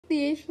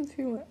niet eens van het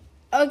filmen.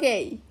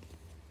 Oké.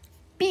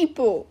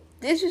 People,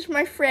 this is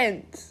my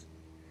friend.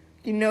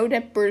 You know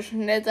that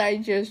person that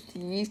I just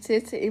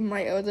yeeted in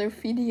my other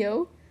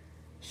video?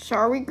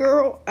 Sorry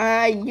girl,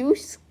 I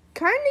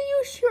kinda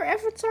used your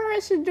avatar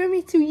as a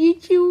dummy to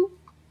yeet you.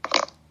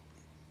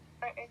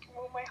 Ik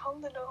moet mijn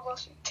handen nog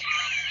wassen.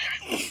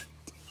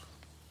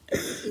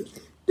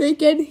 They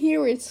can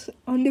hear it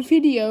on the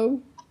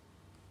video.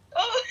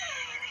 Oh.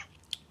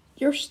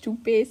 You're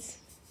stupid.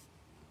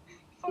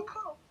 Fuck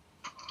off.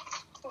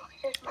 Oh,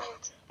 geef me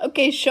het.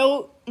 Okay,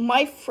 so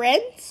my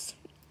friend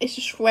is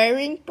a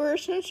swearing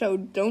person, so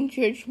don't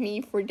judge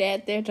me for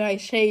that I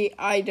say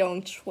I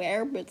don't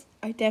swear, but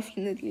I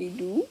definitely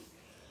do.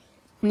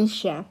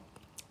 Nisha,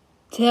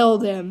 tell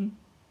them.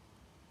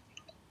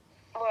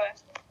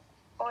 What?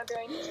 What do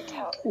I need to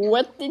tell them?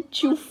 What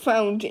did you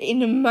find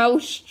in a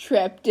mouse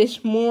trap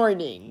this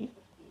morning?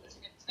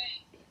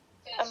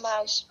 A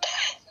mouse.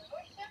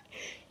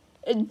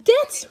 A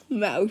dead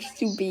mouse,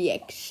 to be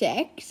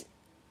exact.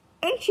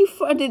 And she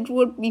thought it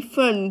would be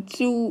fun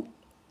to,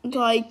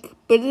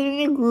 put it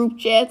in a group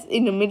chat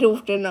in the middle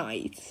of the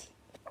night.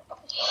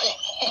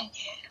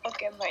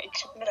 Oké, maar ik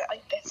zoek naar de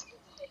iPad.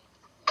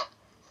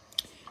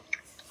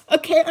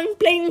 Okay, I'm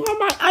playing on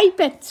my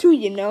iPad too,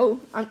 you know.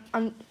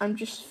 I'm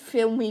just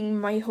filming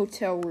my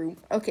hotel room.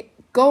 Okay,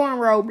 go on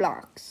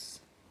Roblox.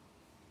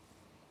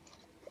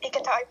 Ik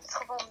heb de iPad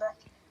gevonden.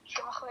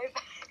 Je mag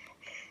even.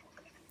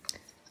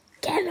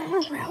 Get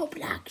on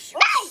Roblox,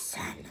 you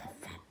son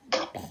of a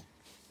bitch.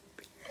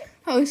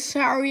 Oh,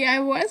 sorry, I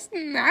was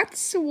not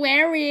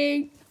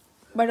swearing.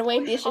 By the way,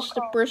 this is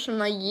the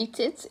person I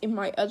yeeted in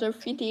my other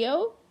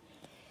video.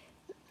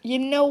 You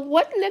know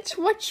what? Let's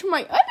watch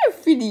my other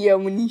video,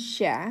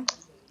 Manisha.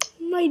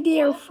 My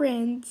dear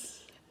friends.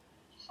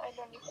 I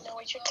don't even know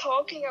what you're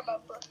talking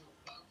about, bro.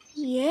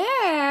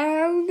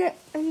 Yeah,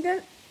 I'm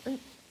gonna.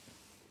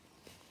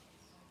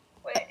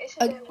 Wait, is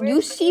it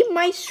You see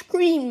my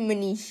screen,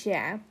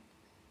 Manisha?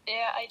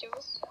 Yeah, I do.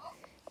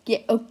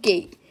 Yeah,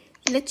 okay.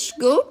 Let's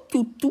go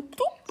to Toep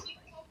Toep.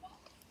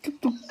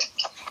 Toep Toep.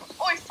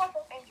 Oei, fuck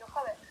off, Angel,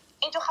 ga weg.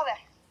 Angel, ga weg.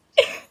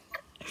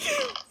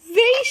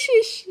 Wees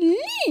eens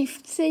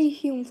lief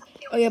tegen ons.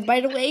 Oh ja,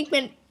 by the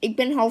way, ik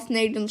ben half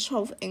Nederlands,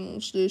 half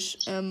Engels, dus...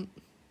 Ze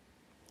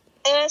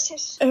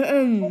is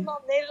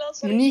helemaal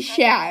Nederlands.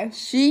 Manisha,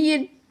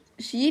 zie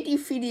je die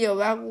video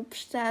waarop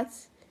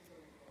staat...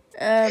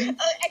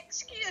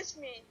 Excuse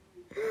me.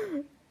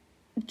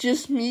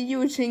 Just me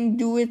using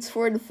do it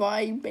for the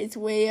vibe. By the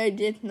way, I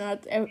did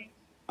not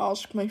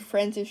ask my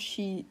friend if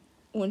she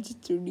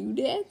wanted to do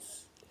that.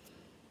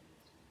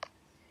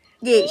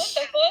 Dus...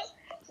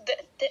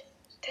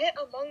 The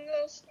Among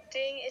Us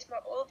thing is my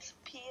old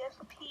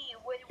PFP.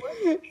 What?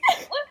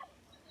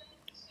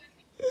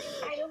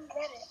 I don't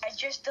get it. I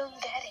just don't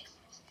get it.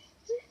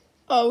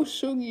 Oh,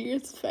 sorry.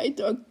 Het feit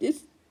dat ik dit...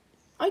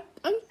 I'm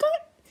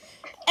kind...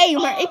 Hey,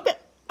 maar ik ben...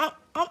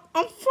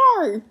 I'm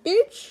far,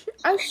 bitch.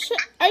 I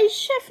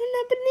 7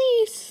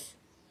 beneath.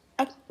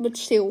 But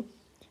still,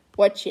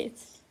 watch it.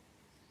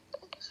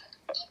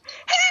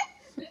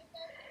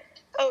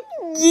 Oh,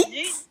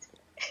 Yeet.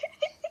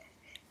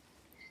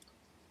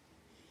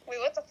 Wait,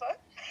 what the fuck?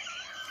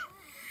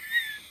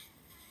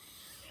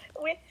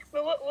 Wait,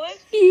 but what?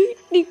 Hey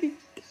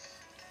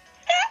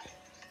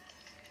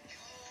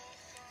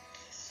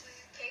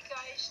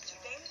guys,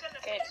 today I'm gonna...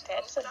 Okay,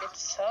 that's a bit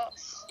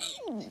sus.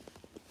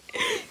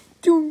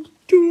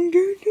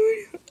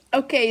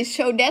 Okay,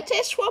 so that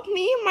is what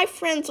me and my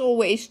friends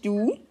always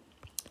do.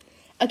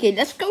 Okay,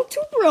 let's go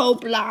to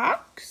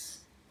Roblox.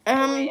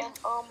 Yeah,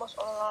 almost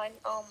online.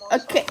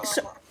 Okay,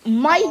 so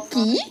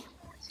Mikey,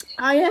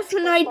 I have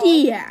an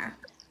idea.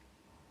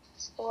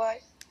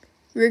 What?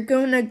 We're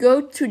gonna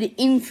go to the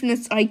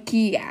Infinite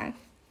IKEA.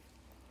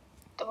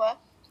 The what?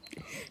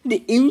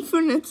 The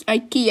Infinite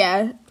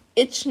IKEA.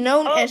 It's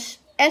known as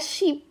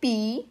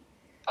SCP.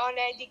 Oh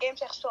nee, die game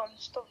is echt stom.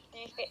 Stop.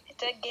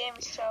 De game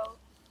is zo...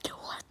 Do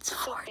it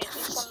for the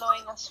views.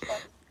 Annoying as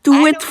fuck.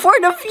 Do it for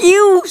the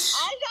views.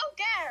 I don't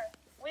care.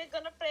 We're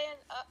gonna play an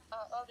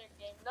other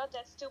game, not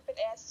that stupid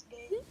ass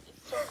game.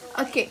 It's so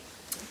good. Okay,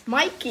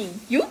 Mikey,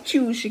 you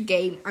choose a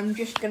game. I'm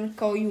just gonna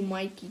call you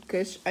Mikey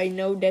because I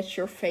know that's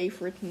your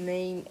favorite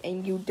name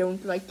and you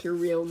don't like your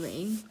real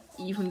name,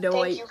 even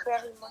though Thank you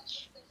very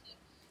much.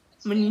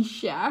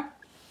 Manisha.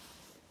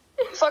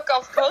 Fuck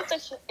off,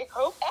 ik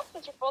hoop echt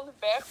dat je van de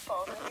berg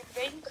valt en je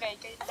been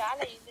breekt en je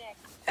dalen in je nek.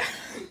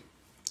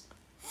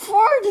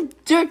 For the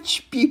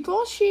Dutch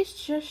people,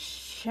 she's just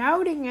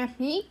shouting at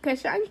me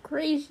because I'm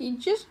crazy,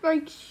 just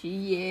like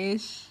she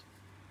is.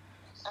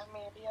 I'm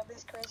maybe a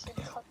bit crazy.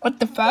 What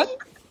the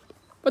fuck?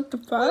 What the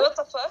fuck? What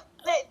the fuck?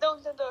 Nee,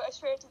 don't. I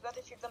swear to God,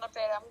 if you're gonna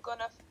play, I'm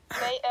gonna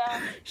play.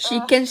 She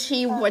can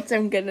see what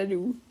I'm gonna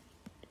do.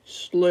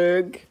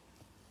 Slug.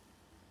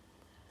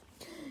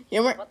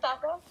 Yeah, maar... What the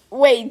fuck?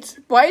 Wait,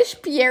 why is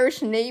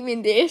Pierre's name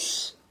in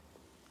this?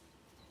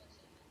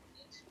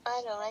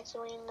 I don't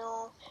actually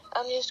know.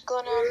 I'm just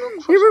gonna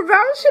look for... Ja, maar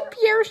waarom zit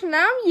Pierre's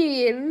naam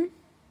hierin?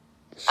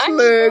 I'm just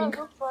Slug.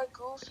 gonna look for a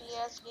goofy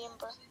ass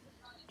gimper.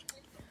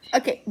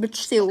 Okay, but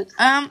still,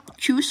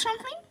 choose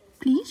something,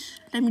 please.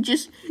 Let me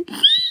just.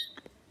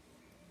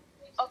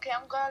 Okay,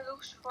 I'm gonna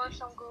look for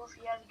some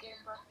goofy ass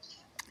gamer.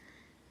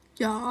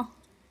 Yeah.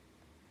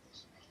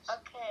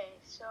 Okay,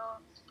 so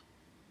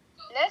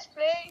let's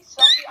play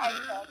Zombie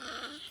iPad.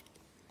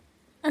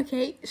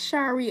 Okay,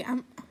 sorry,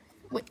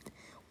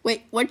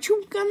 Wait, what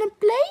you gonna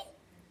play?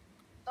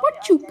 Zombie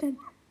What you iPad. can?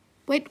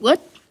 Wait, what?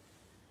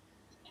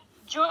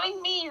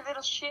 Join me, you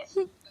little shit.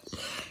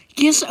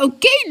 Yes,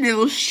 okay,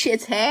 little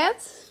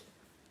shithead.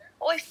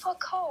 Oi,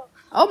 fuck off.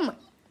 Oh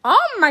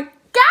my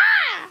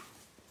god!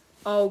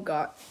 Oh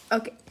god.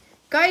 Okay,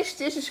 guys,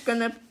 this is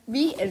gonna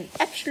be an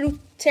absolute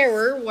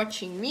terror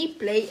watching me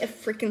play a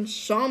freaking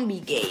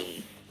zombie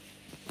game.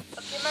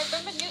 Oké, maar ik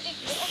ben benieuwd. Ik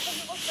ben echt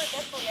benieuwd wat voor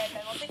level jij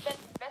bent, want ik ben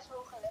best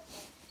hoog level.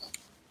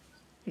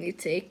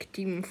 Niet ik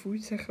die mijn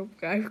voeten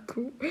gebruik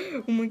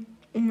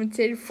om mijn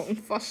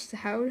telefoon vast te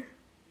houden.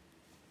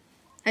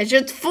 Hij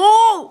zit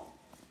vol!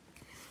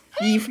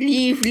 Lief. Oké,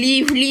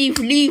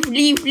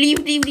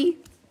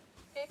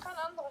 ik ga een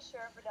andere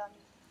server dan.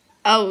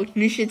 Oh,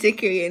 nu zit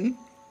ik erin.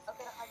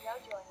 Oké, dan ga ik jou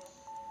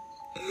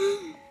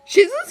joinen.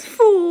 Zit het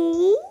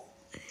vol?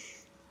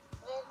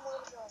 Nee, ik moet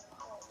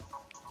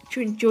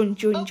hem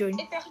joinen. Join.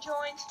 Ik ben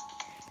gejoind.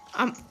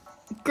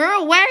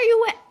 Girl, where are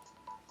you at?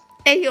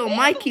 Hey yo,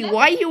 Mikey,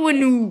 why you a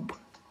noob?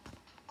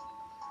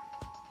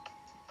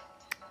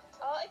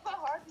 Oh, ik wil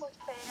hard mode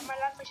spelen, maar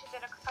laat me zitten,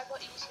 dan ga ik wel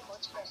easy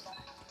mode spelen.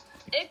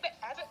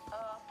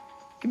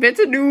 Je bent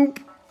een noob.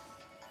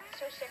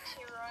 So sexy,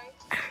 right?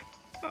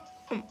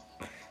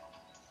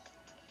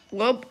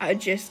 Well, I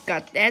just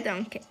got that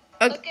on camera.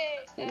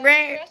 Okay,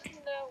 Where? press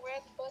the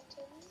red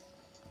button.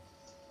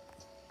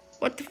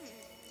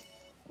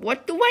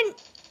 What do I?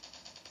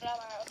 Laat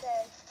maar,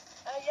 oké.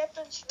 Je hebt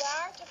een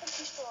zwaard of een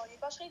pistool. Je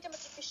kan schieten met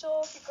een pistool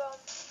of je kan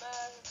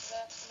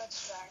met een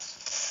zwaard.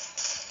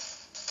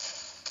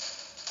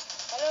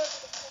 Hallo,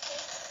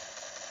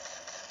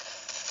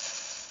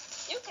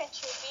 you can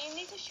shoot me, you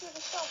need to shoot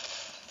a zombie.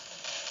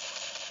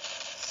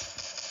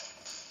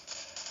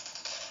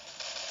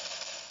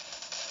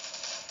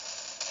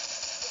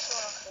 Het is wel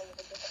lang geleden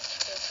dat ik dit heb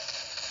gespeeld.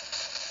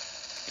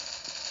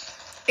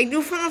 Ik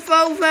doe vanaf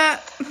boven.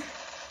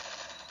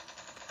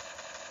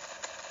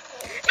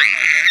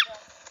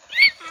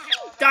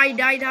 Die.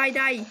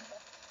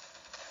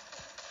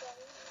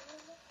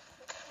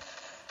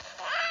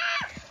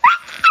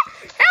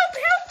 Help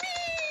me!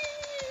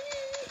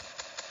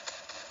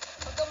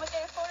 Want op mijn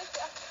telefoon is het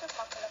echt een stuk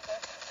makkelijker.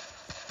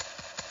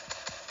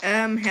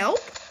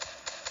 Help?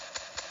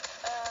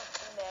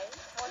 Nee,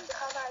 want je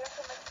gaat daar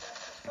lekker met je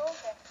pistool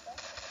vechten.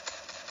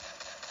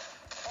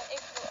 En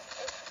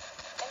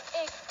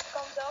ik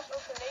kan zelfs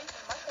overleven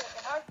makkelijk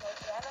in hard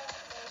mode. En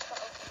dan kan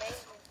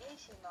overleven in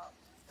easy mode.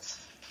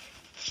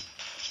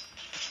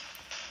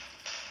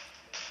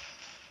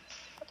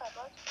 Wat dat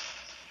was?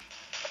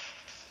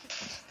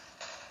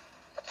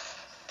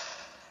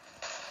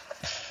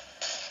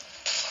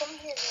 Kom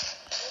hier, dit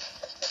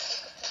is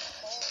de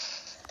telefoon.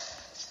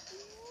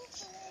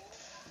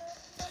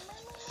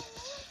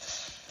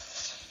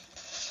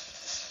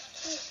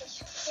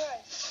 Jesus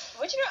Christ.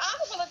 Word je nu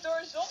aangevallen door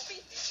een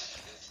zombie?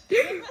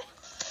 Nee,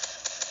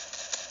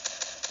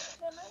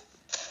 man.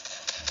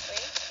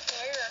 Wait,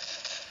 where?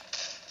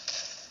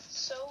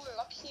 So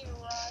lucky,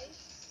 right?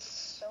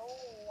 So...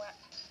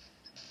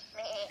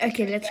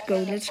 Okay, let's go.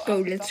 Hello,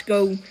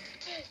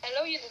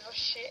 you little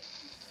shit.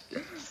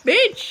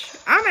 Bitch,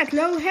 I'm at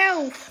low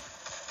health.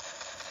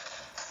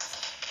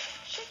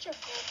 Shut your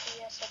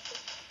goofy ass up.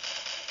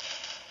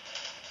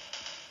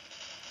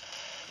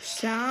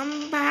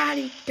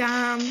 Somebody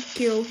come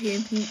kill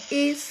him.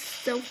 He is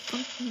so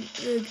fucking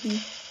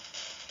ugly.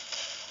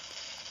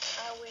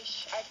 I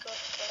wish I could.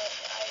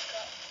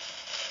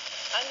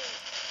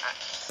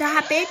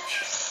 Daar,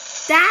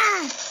 bitch.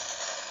 Daar.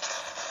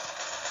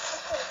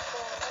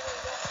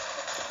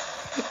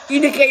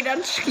 Iedereen aan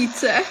het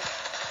schieten.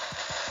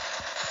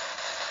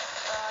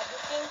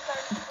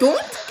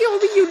 Don't kill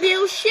me, you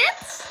little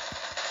shit.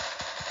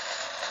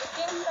 De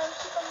kinderen zijn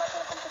super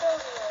makkelijk om te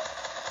doden hier.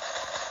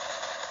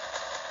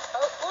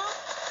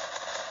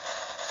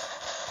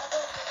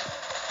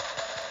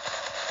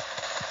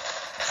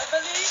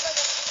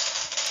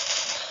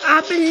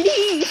 I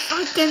believe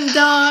I can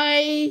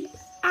die.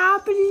 I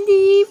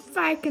believe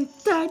I can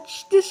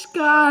touch the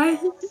sky.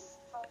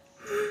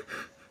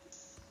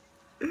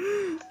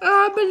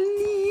 I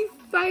believe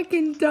I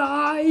can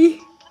die.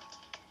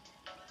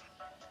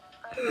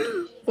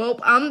 Well,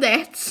 I'm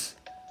dead.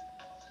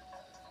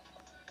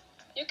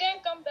 You can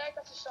come back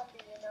as a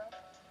zombie, you know.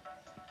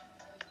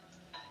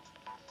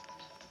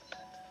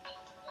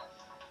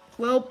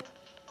 Well,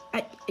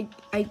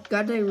 I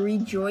gotta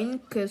rejoin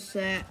because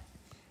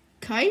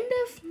kind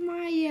of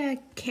my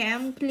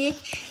cam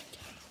glitched.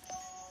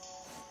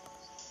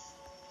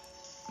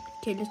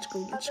 Okay, let's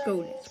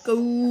go.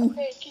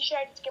 Oké, kies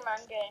jij dit keer maar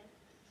een game.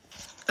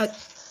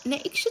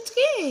 Nee, ik zit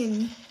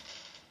erin.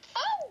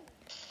 Oh!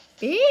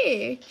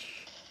 Bitch.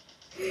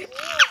 Yeah,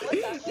 what the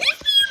heck?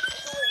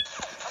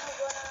 I'm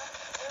gonna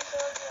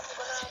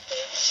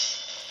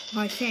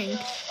Why, thanks.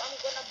 I'm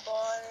gonna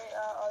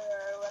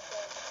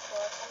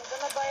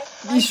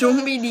Die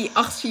zombie die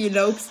achter je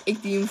loopt,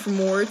 ik die hem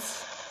vermoord.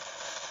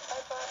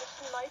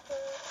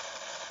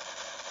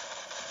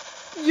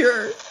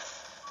 Hier.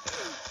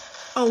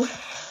 Oh,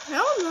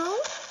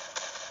 hello.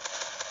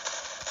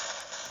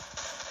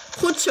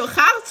 Goed zo,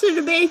 gaat het er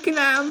de beken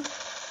aan.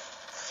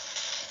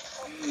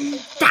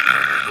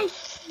 Die!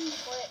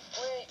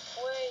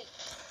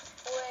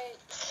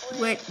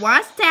 Wait,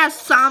 what's that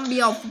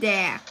zombie up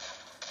there?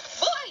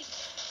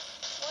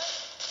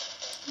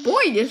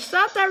 Boy, er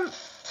staat daar...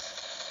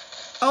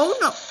 Oh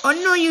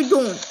no, you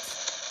don't.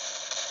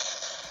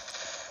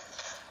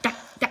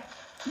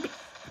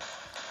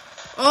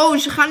 Oh,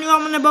 ze gaan nu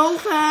allemaal naar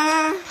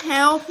boven.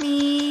 Help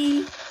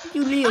me.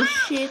 You little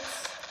shit.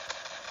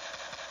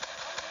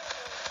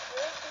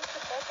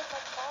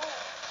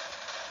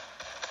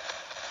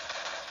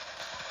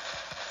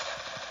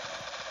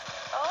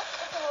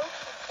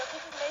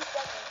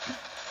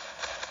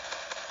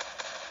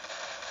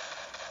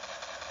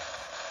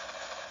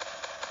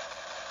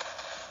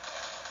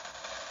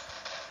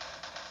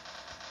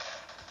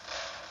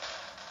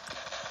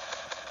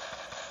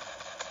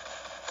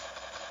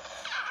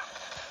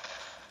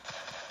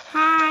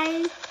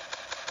 Hi.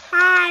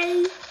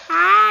 Hi.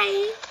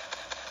 Hi.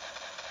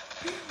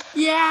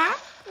 Ja,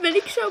 ben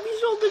ik zo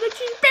bijzonder dat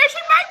je per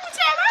se mij moet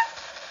hebben?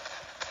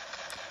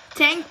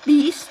 Tank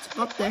Beast,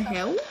 wat de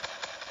hel?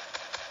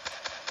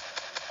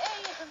 Hé,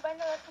 je bent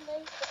bijna weg van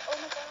deze. Oh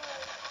my god.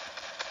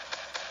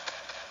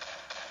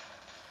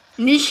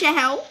 Nisha,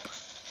 help.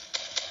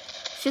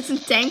 Zit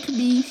een Tank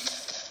Beast.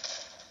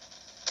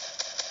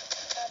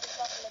 Ja, die is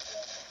makkelijk.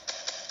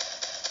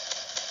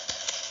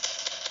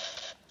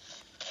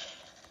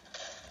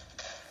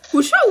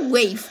 Hoezo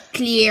wave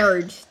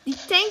cleared?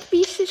 Die Tank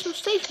Beast is nog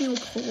steeds niet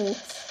opgerold.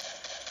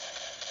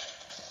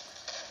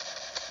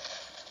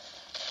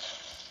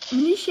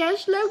 Nisha,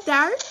 is leuk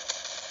daar? Ik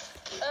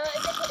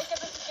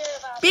heb een verkeerde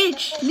wapen.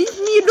 Bitch,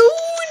 leave me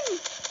alone!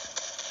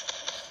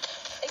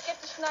 Ik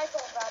heb de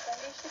sniper op wapen en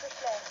die is super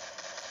slecht.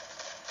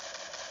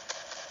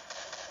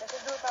 Dus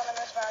ik doe het maar met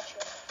een zwaardje.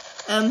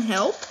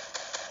 Help.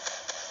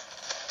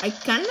 I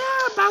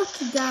kinda about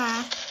to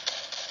die.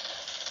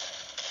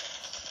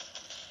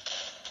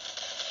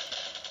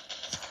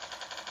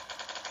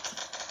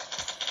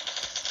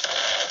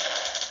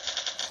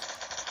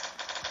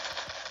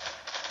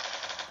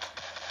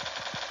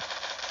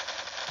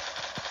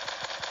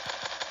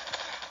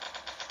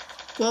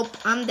 Klop,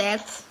 I'm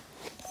dead.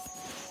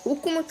 Hoe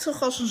kom ik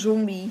terug als een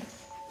zombie?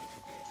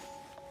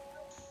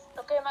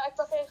 Oké, maar ik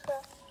pak even...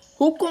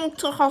 Hoe kom ik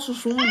terug als een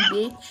zombie,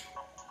 bitch?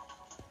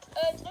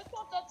 Druk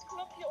op dat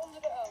knopje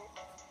onder de oog.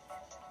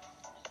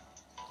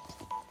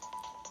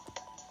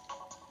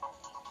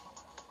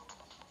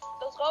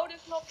 Dat rode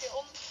knopje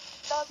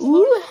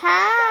Oeh,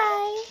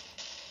 hi.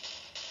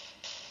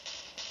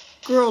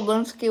 Girl,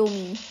 don't kill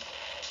me.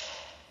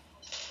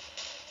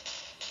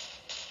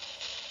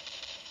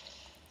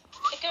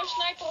 Ik heb een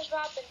sniper als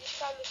wapen, die is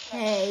koude sniper.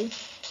 Hey.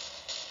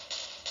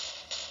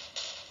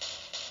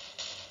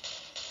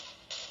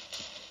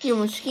 Yo,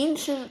 misschien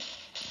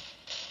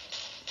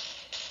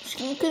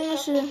kunnen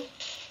ze...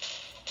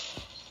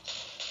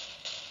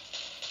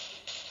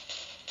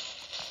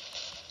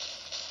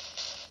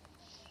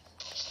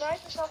 Sniper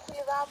is al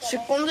goede wapen.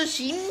 Ze konden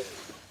zien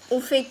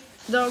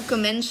dat ik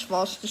een mens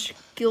was, dus ze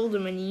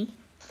kilden me niet.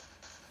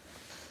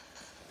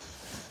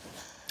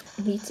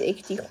 Niet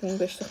ik die gewoon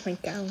rustig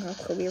mijn camera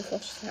probeer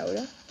vast te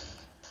houden.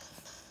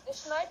 De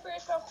sniper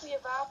is wel een goede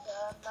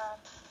wapen, maar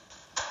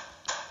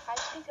hij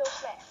schiet heel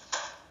slecht.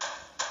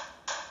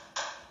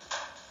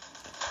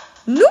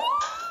 No!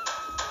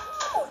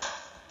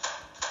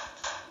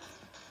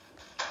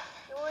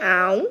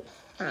 Auw.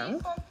 Auw.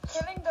 Van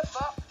killing the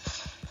bot.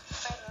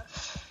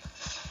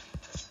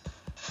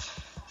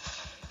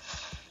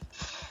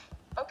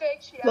 Oké,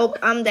 ik zie jou.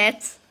 Well, I'm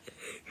dead.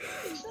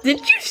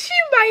 Did you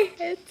see my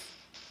head?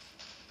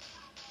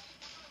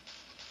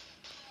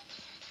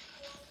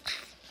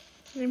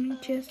 Let me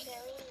just...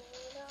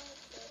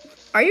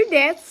 Are you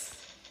dead?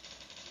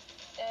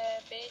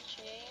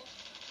 Bitchy.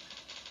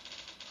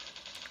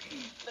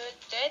 But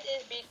that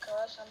is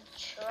because I'm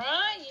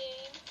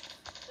trying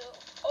to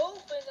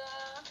open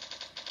a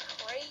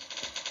crate.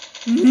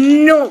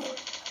 No! I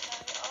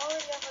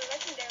already have a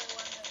legendary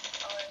one,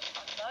 or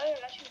another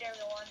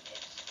legendary one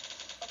is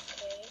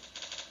okay.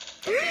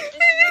 Okay,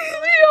 this is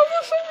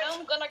not now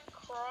I'm gonna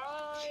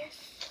cry.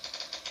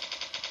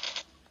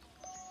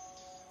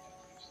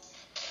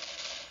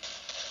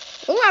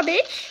 Hola,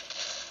 bitch!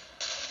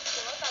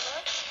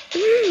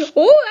 What?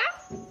 Hola!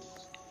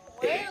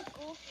 Where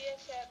goofy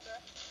is hebben?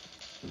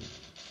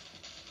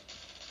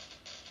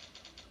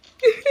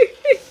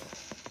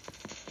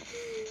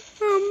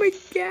 Oh my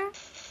god.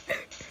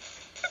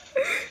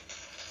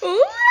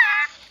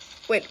 Hola!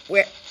 Wait,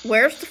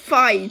 where's the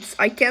fight?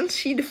 I can't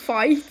see the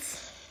fight.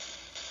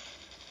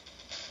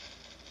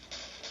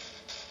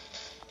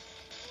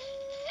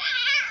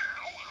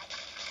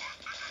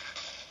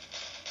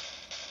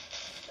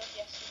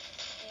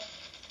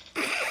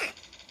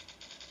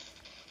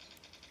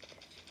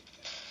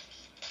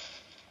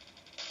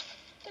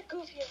 The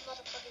goofy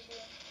motherfuckers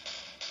here.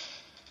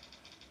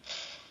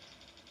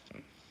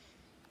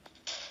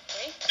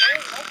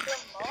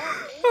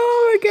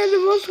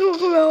 was gewoon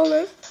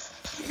geweldig.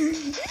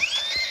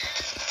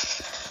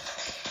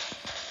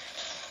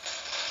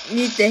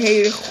 Niet de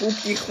hele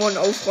groep die gewoon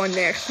overal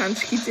nergens aan het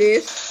schieten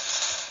is.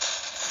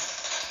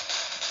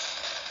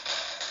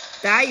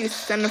 Daar, you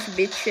son of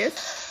bitches.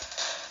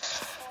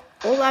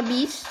 Hola,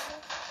 beast.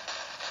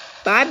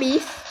 Bye,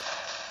 beast.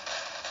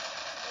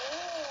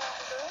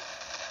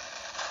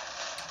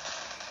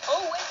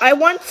 I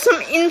want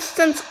some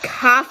instant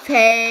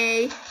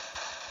coffee.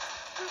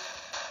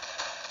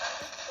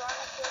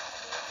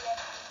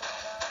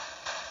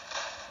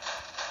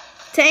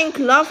 Tank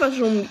lava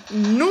zombie.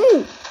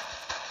 No!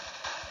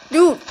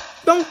 Dude,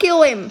 don't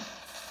kill him.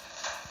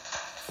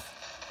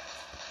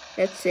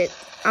 That's it.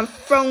 I'm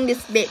throwing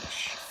this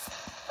bitch.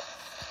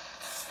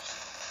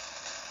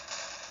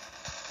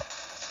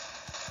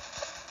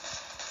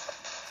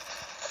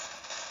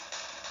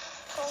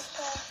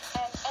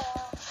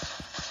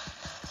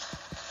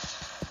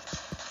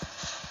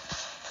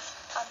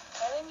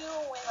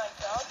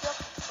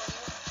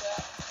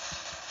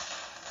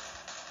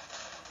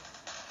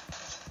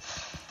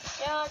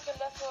 Ja, ik ben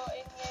level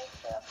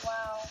 91.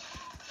 Wauw.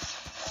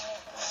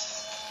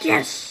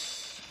 Yes!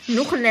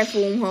 Nog een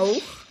level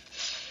omhoog.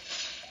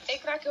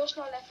 Ik raak heel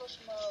snel levels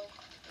omhoog.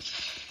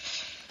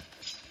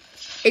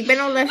 Ik ben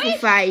al level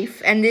 5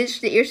 en dit is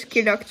de eerste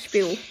keer dat ik het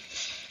speel.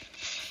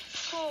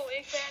 Cool,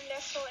 ik ben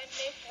level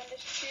 9 en dit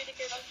is de vierde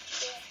keer dat ik het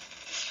speel.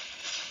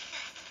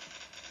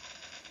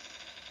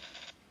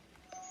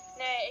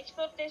 Nee, ik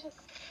speelde deze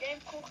game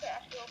vroeger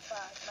echt heel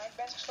vaak, maar ik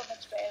ben gestopt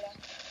met spelen.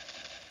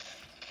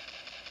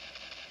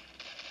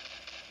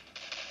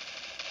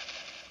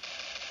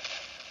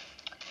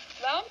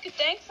 Waarom heb ik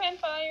een tank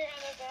vampire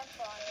en een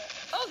vampire?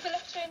 Oh, ik ben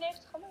level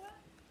 92, ga maar weg.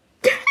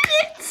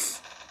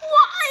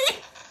 Why?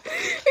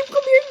 Ik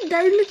probeer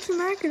duidelijk te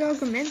maken dat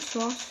ik een mens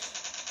was.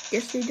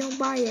 Guess they don't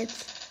buy it.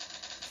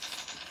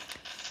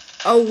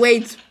 Oh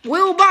wait,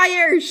 will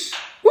buyers!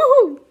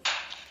 Woohoo!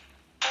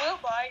 Will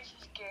buyers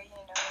is gay,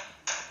 you know.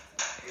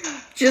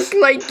 Just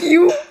like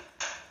you.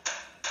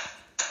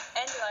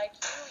 And like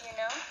you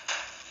know.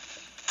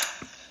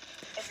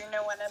 If you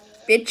know what I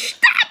mean. Bitch,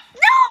 stop!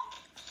 No!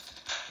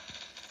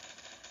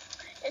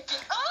 If you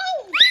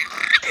oh!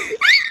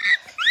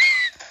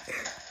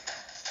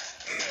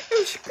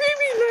 I'm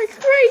screaming like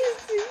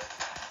crazy.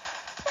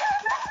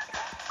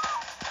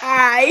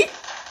 Hi.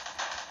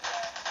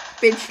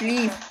 Bitch,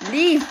 leave,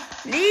 leave,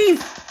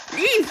 leave,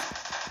 leave.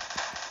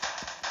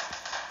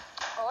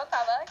 Oh, wat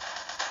gaat ik?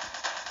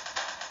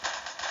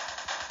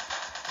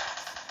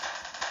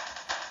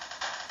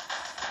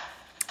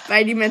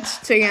 Wij die met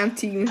z'n tweeën aan het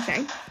teamen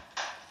zijn.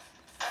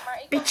 Ja,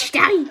 maar ik Bitch,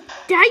 die,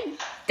 die,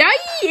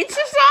 die, it's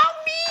a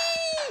zombie.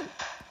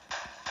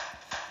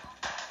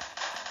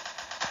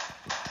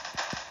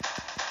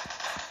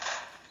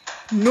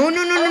 No,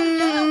 no, no, no,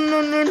 no,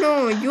 no, no,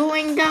 no, you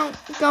ain't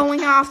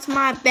going after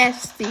my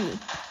bestie.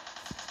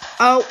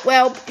 Oh,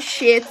 well,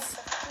 shit.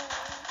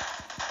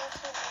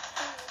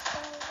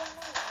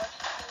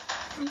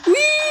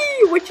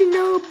 Wee, what you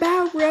know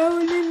about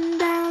rolling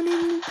down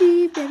in the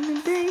deep in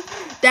the day?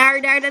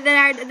 Daar, daar, daar,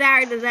 daar,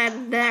 daar, daar,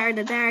 daar,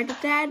 daar, daar,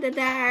 daar, daar,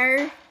 daar.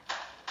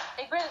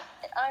 Ik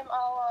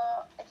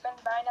ben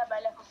bijna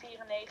bij level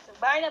 94.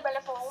 Bijna bij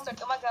level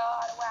 100. Oh my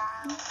god,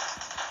 wow.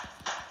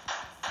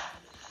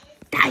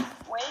 Die.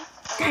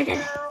 Wait. Die.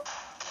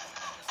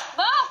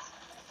 Wat?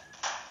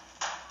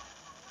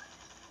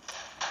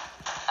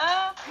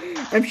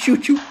 I'm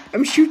shoot you.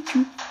 I'm shoot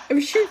you.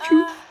 I'm shoot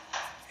you.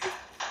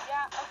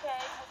 Ja, oké.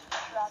 Ik moet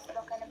het laten.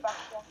 Ook in een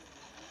bakje.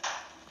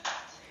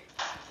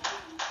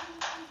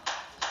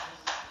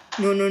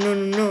 No, no, no,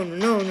 no,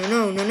 no, no,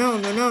 no, no, no,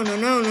 no, no, no,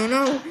 no, no,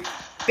 no.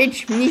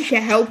 Bitch, Nisha,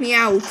 help me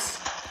out.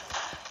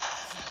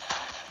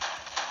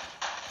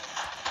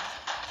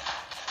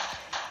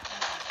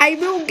 I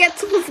will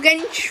get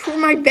revenge for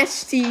my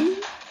bestie.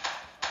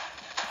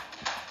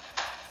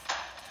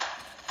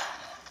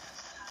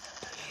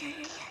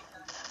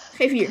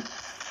 Geef hier.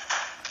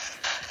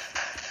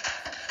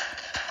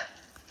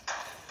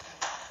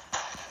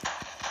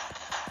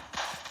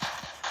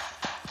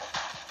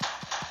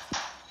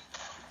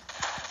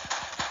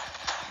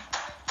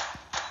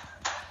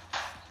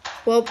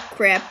 Well,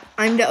 crap.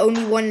 I'm the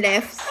only one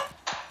left.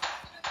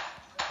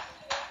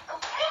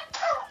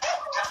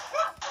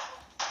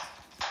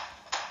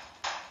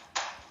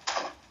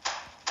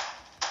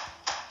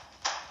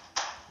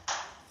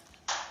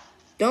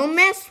 Don't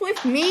mess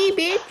with me,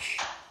 bitch.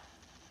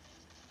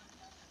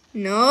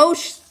 No,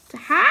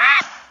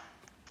 stop.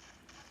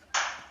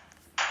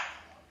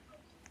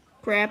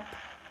 Crap.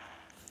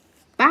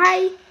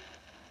 Bye.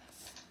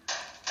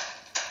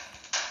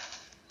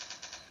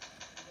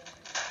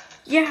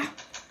 Ja,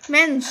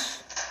 mens.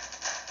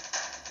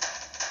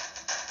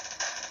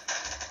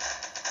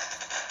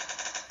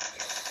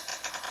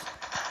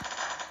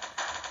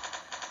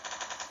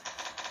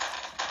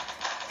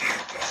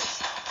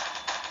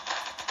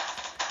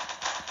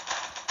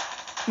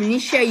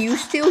 Manisha, you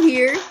still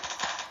here?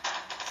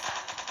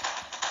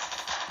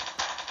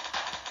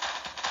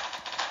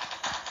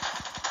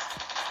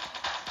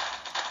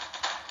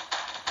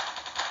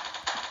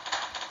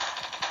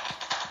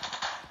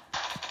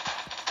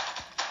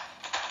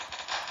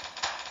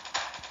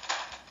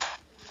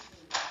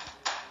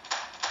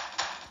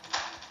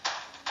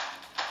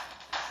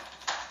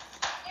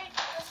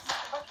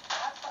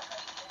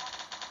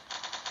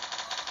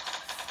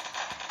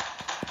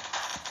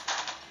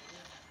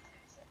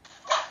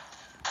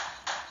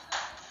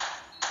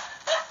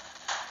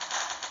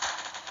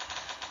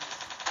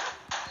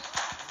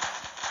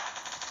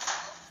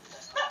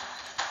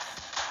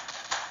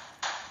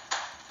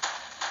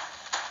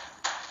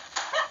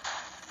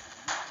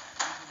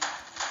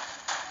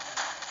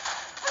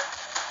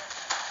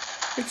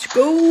 Let's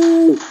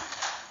go.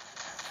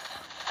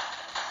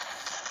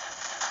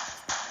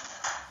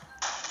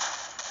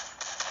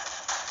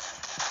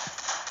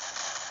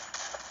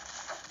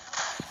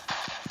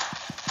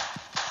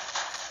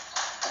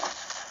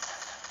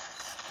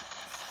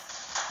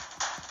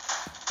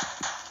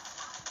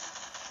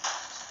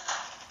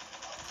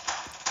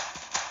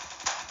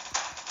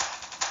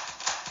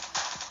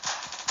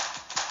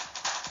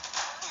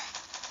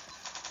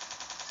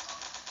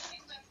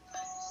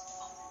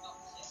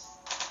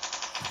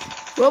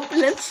 Rob,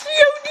 let's see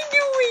how they're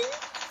doing.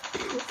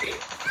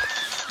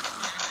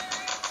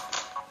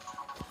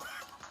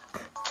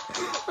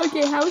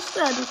 Okay, how's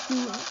that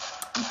doing?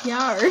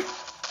 Yeah.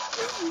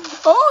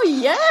 Oh,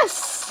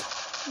 yes.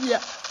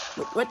 Yeah.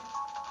 Wait, what?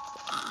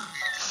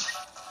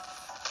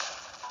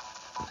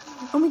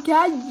 Oh my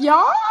god,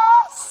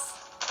 yes.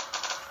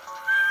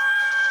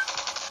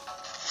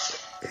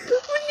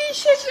 Meneer,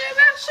 ze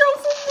hebben echt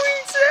zoveel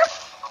moeite.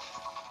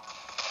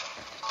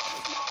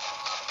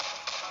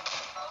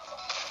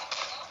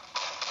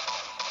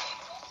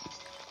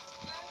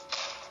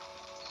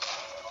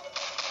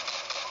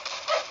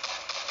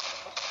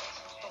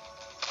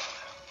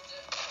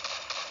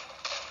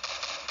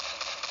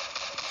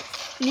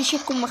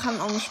 Liesje, kom, we gaan een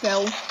ander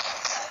spel.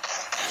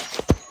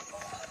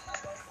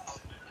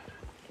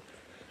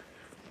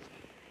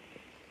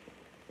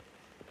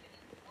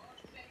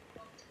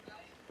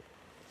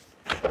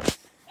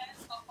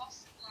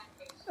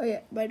 Oh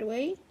yeah, by the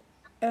way,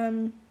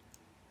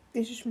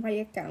 this is my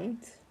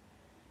account.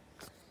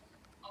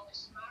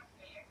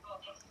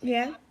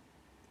 Yeah?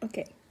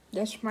 Okay,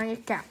 that's my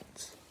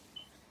account.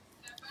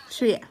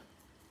 So yeah.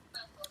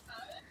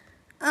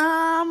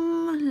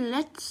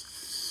 Let's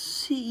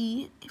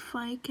see if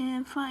I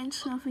can find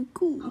something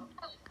cool.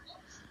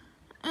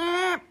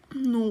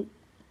 No.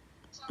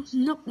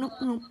 Nope, nope,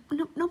 nope,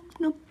 nope, nope,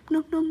 nope,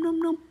 nope, nope, nope,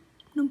 nope,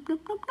 nope,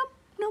 nope, nope, nope,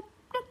 nope.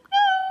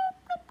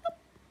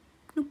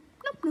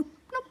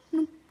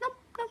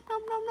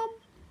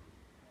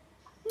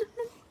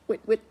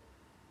 Wait,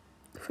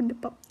 from the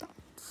pop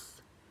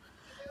tops.